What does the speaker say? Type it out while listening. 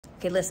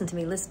Okay, listen to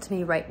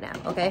me right now,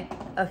 okay?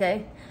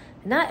 Okay?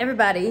 Not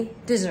everybody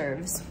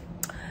deserves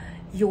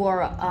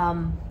your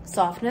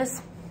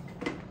softness.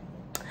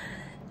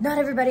 Not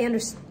everybody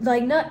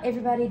not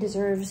everybody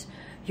deserves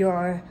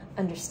your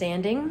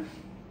understanding,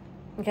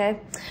 okay?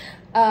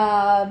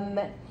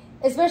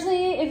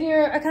 Especially if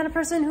you're a kind of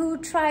person who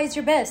tries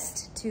your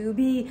best to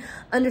be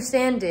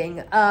understanding.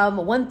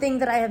 One thing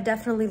that I have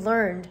definitely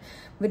learned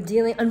with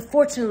dealing,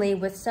 unfortunately,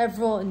 with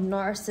several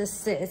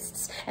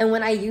narcissists, and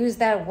when I use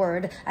that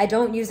word, I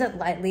don't use it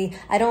lightly.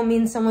 I don't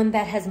mean someone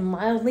that has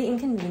mildly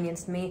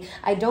inconvenienced me.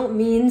 I don't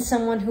mean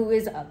someone who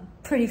is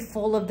pretty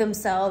full of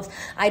themselves.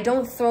 I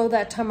don't throw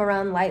that term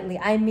around lightly.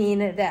 I mean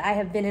that I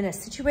have been in a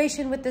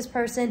situation with this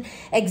person,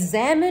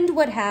 examined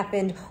what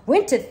happened,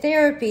 went to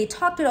therapy,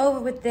 talked it over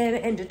with them,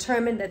 and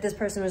determined that this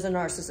person was a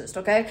narcissist,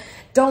 okay?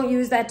 Don't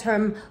use that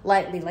term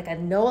lightly. Like, I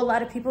know a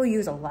lot of people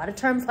use a lot of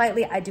terms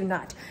lightly. I do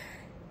not.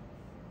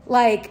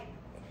 Like,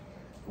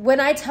 when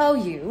I tell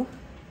you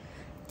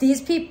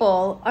these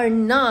people are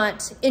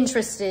not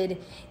interested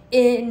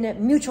in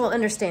mutual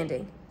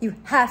understanding, you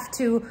have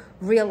to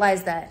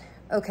realize that,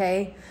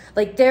 okay?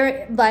 Like,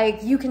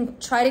 you can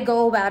try to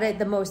go about it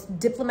the most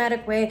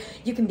diplomatic way.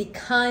 You can be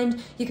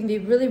kind. You can be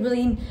really,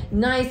 really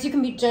nice. You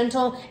can be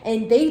gentle,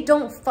 and they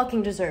don't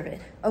fucking deserve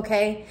it,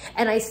 okay?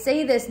 And I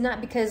say this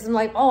not because I'm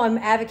like, oh, I'm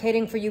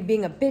advocating for you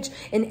being a bitch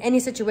in any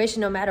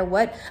situation, no matter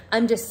what.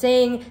 I'm just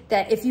saying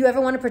that if you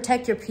ever want to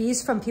protect your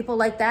peace from people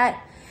like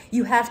that,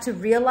 you have to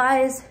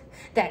realize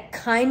that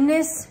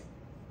kindness,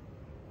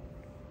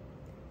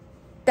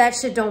 that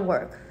shit don't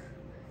work.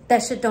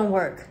 That shit don't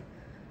work.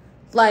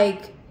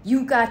 Like,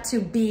 you got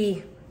to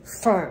be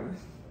firm.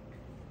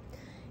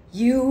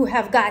 You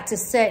have got to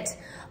set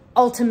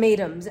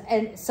ultimatums,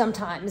 and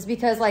sometimes,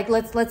 because, like,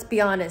 let's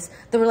be honest,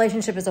 the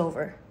relationship is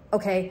over,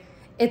 okay?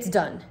 It's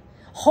done.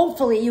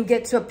 Hopefully you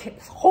get to a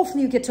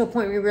point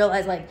where you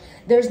realize, like,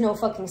 there's no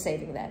fucking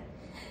saving that.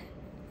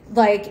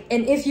 Like,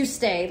 and if you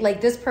stay,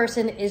 like, this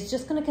person is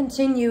just going to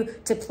continue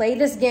to play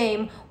this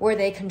game where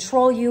they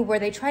control you, where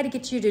they try to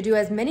get you to do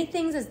as many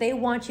things as they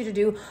want you to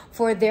do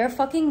for their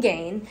fucking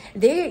gain.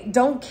 They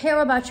don't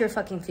care about your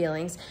fucking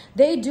feelings.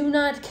 They do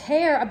not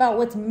care about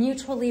what's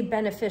mutually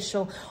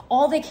beneficial.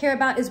 All they care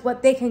about is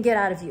what they can get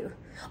out of you.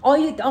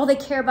 All they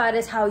care about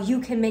is how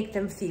you can make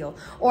them feel,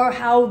 or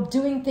how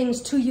doing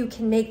things to you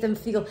can make them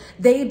feel.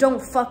 They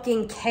don't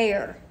fucking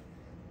care.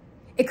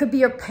 It could be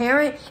your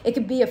parent. It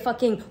could be a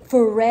fucking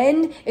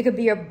friend. It could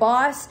be your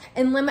boss.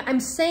 And I'm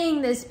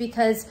saying this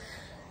because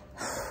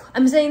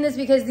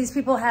these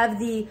people have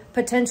the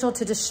potential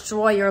to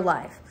destroy your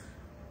life.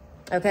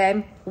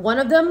 Okay? One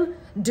of them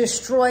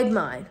destroyed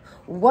mine.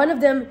 One of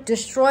them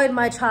destroyed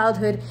my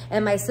childhood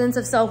and my sense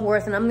of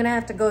self-worth. And I'm going to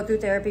have to go through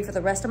therapy for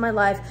the rest of my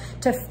life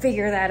to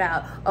figure that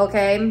out.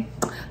 Okay?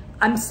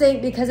 I'm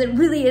saying because it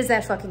really is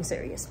that fucking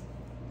serious.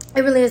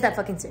 It really is that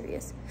fucking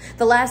serious.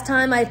 The last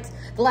time I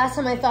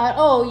thought,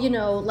 oh, you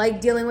know, like,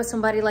 dealing with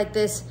somebody like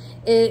this,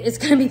 it's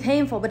going to be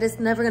painful, but it's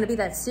never going to be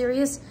that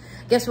serious.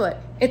 Guess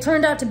what? It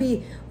turned out to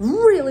be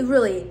really,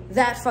 really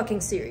that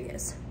fucking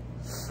serious.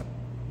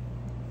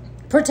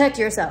 Protect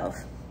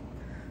yourself.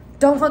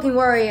 Don't fucking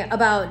worry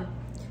about,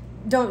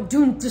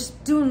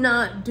 do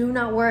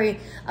not worry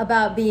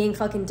about being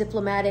fucking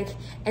diplomatic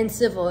and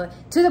civil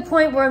to the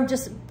point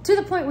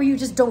where you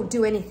just don't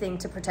do anything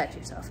to protect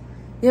yourself.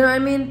 You know what I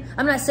mean?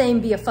 I'm not saying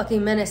be a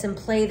fucking menace and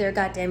play their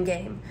goddamn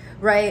game,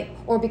 right?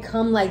 Or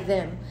become like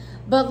them.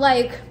 But,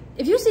 like,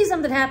 if you see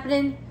something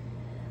happening,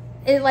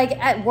 like,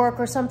 at work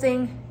or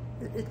something,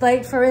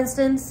 like, for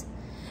instance,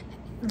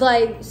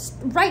 like,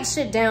 write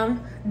shit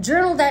down,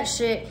 journal that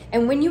shit,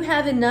 and when you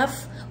have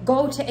enough,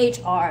 go to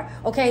HR,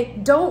 okay?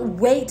 Don't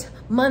wait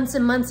months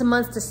and months and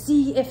months to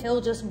see if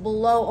he'll just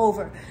blow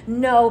over.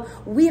 No,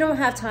 we don't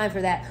have time for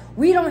that.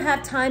 We don't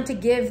have time to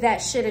give that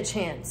shit a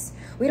chance.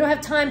 We don't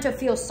have time to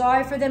feel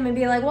sorry for them and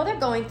be like, well, they're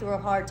going through a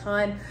hard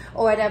time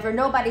or whatever.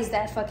 Nobody's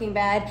that fucking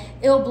bad.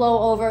 It'll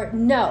blow over.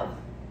 No.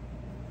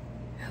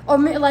 Or,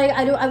 like,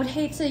 I would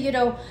hate to, you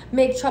know,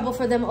 make trouble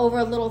for them over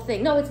a little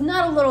thing. No, it's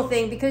not a little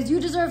thing, because you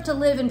deserve to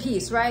live in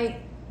peace, right?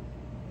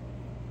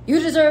 You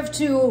deserve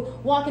to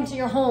walk into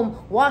your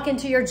home, walk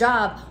into your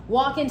job,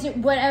 walk into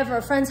whatever,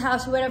 a friend's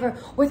house or whatever,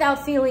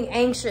 without feeling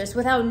anxious,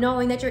 without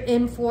knowing that you're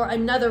in for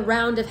another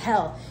round of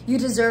hell. You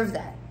deserve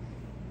that.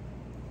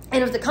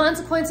 And if the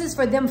consequences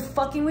for them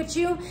fucking with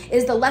you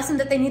is the lesson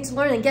that they need to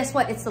learn, and guess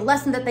what? It's the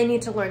lesson that they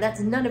need to learn. That's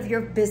none of your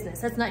business.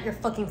 That's not your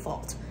fucking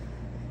fault.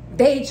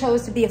 They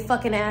chose to be a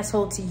fucking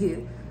asshole to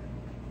you.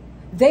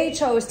 They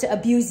chose to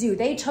abuse you.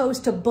 They chose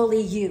to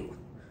bully you.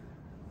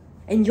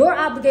 And your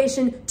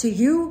obligation to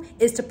you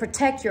is to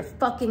protect your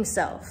fucking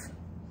self.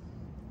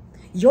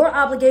 Your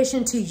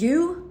obligation to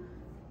you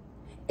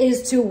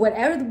is to,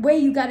 whatever way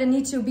you gotta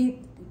need to be,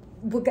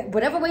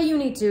 whatever way you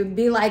need to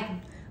be, like,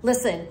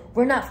 listen,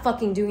 we're not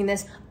fucking doing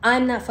this.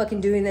 I'm not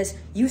fucking doing this.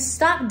 You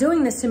stop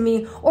doing this to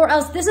me, or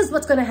else this is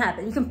what's gonna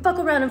happen. You can fuck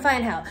around and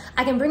find out.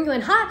 I can bring you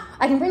in hot,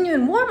 I can bring you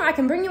in warm, or I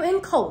can bring you in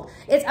cold.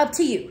 It's up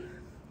to you.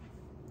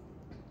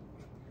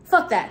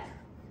 Fuck that.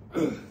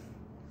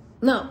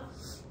 No,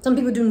 some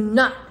people do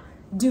not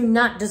do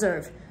not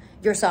deserve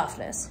your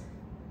softness.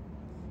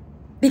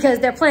 Because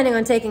they're planning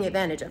on taking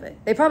advantage of it.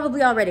 They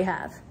probably already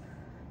have.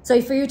 So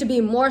for you to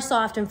be more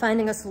soft and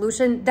finding a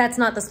solution, that's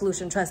not the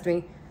solution, trust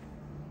me.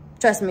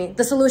 Trust me,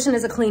 the solution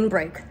is a clean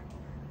break.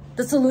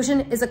 The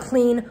solution is a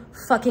clean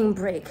fucking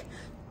break.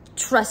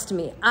 Trust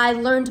me, I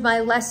learned my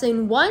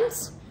lesson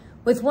once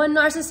with one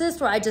narcissist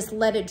where I just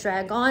let it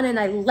drag on and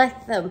I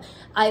let them.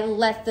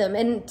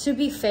 And to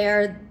be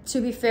fair,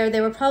 they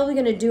were probably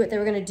gonna do what they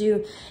were gonna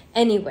do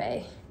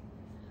anyway.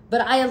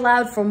 But I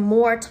allowed for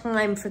more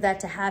time for that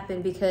to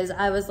happen because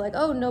I was like,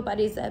 oh,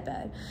 nobody's that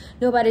bad.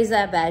 Nobody's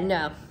that bad,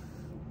 no.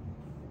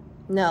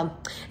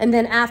 And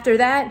then after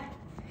that,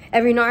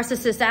 every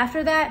narcissist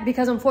after that,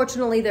 because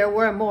unfortunately there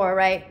were more,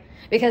 right?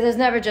 Because there's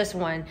never just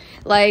one.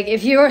 Like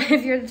if you're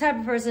the type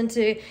of person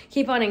to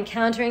keep on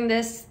encountering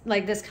this,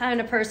 like this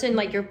kind of person,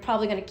 like you're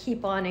probably gonna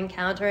keep on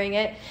encountering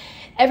it.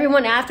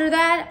 Everyone after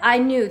that, I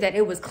knew that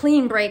it was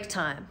clean break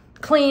time.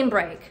 Clean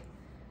break.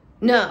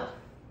 No.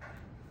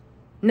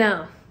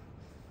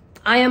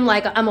 I'm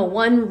a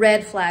one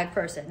red flag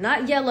person,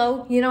 not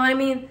yellow. You know what I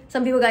mean?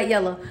 Some people got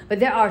yellow, but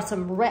there are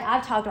some red.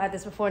 I've talked about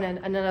this before in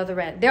another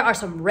red. There are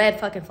some red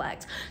fucking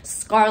flags,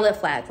 scarlet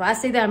flags. When I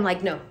say that, I'm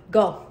like, no,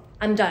 go.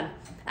 I'm done.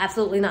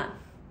 Absolutely not.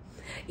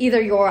 Either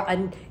you're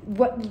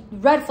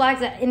red flags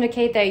that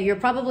indicate that you're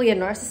probably a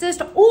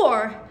narcissist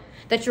or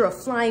that you're a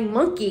flying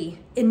monkey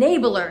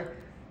enabler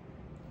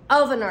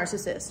of a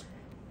narcissist.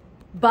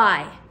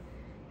 Bye.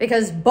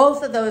 Because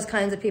both of those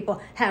kinds of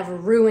people have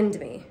ruined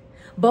me.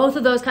 Both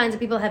of those kinds of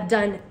people have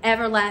done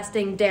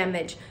everlasting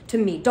damage to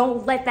me.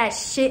 Don't let that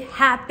shit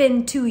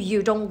happen to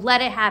you. Don't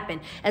let it happen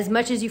as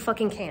much as you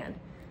fucking can.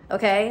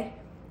 Okay?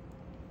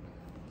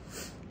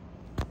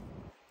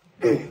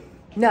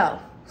 No.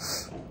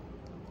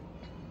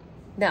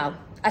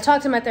 I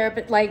talked to my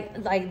therapist,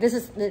 like this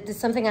is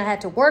something I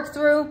had to work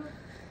through.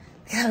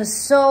 I was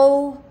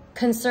so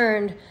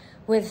concerned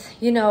with,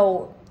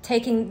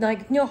 taking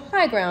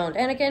high ground.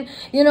 And again,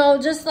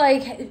 just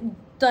like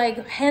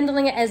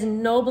handling it as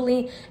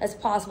nobly as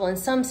possible. In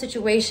some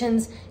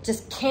situations,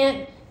 just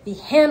can't be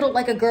handled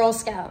like a Girl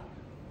Scout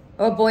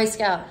or a Boy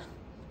Scout,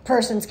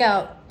 person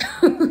Scout.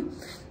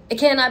 It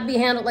cannot be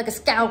handled like a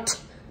Scout.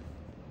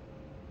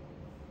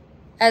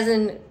 As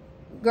in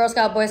Girl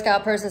Scout, Boy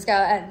Scout, person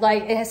Scout.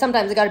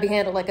 Sometimes it got to be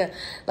handled like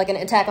an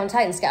Attack on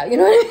Titan Scout. You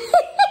know what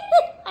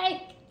I mean?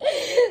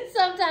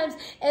 Sometimes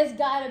it's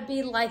got to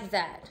be like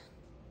that.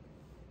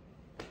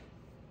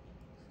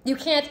 You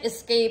can't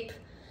escape.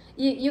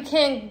 You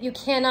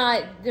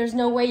cannot, there's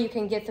no way you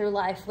can get through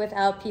life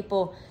without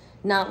people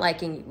not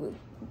liking you.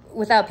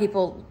 Without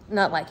people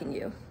not liking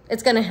you.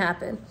 It's going to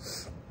happen.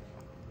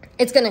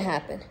 It's going to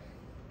happen.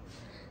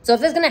 So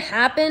if it's going to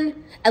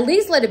happen, at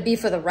least let it be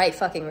for the right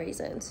fucking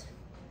reasons.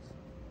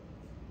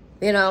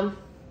 At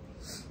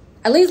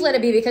least let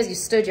it be because you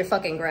stood your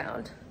fucking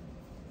ground.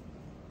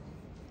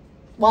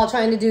 While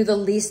trying to do the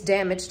least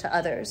damage to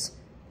others.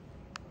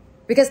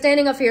 Because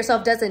standing up for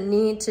yourself doesn't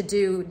need to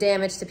do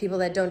damage to people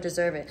that don't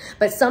deserve it.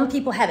 But some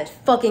people have it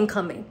fucking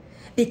coming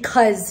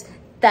because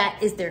that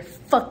is their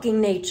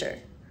fucking nature.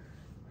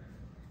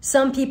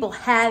 Some people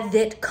have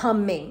it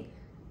coming.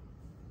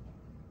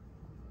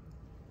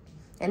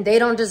 And they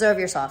don't deserve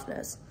your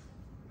softness.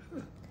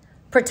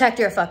 Protect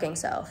your fucking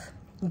self.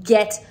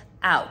 Get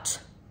out.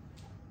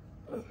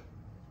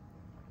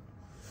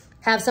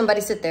 Have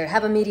somebody sit there.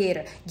 Have a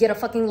mediator. Get a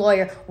fucking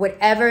lawyer.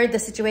 Whatever the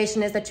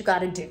situation is that you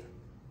gotta do.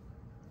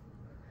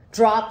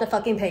 Drop the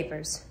fucking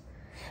papers.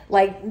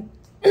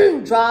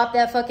 Drop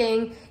that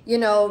fucking,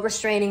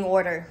 restraining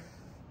order.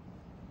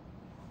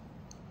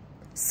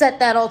 Set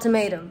that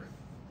ultimatum.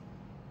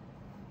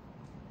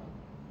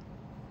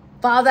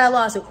 File that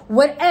lawsuit.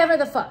 Whatever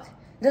the fuck.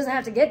 It doesn't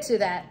have to get to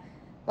that.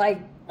 By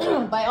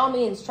all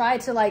means, try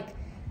to,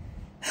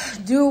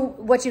 do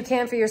what you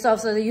can for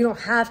yourself so that you don't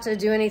have to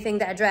do anything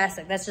that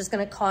drastic. That's just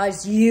going to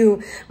cause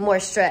you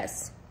more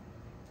stress.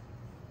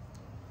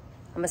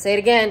 I'm going to say it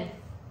again.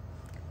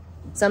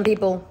 Some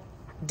people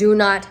do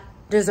not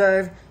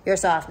deserve your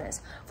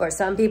softness. For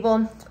some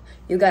people,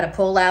 you got to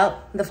pull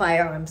out the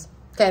firearms.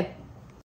 Okay?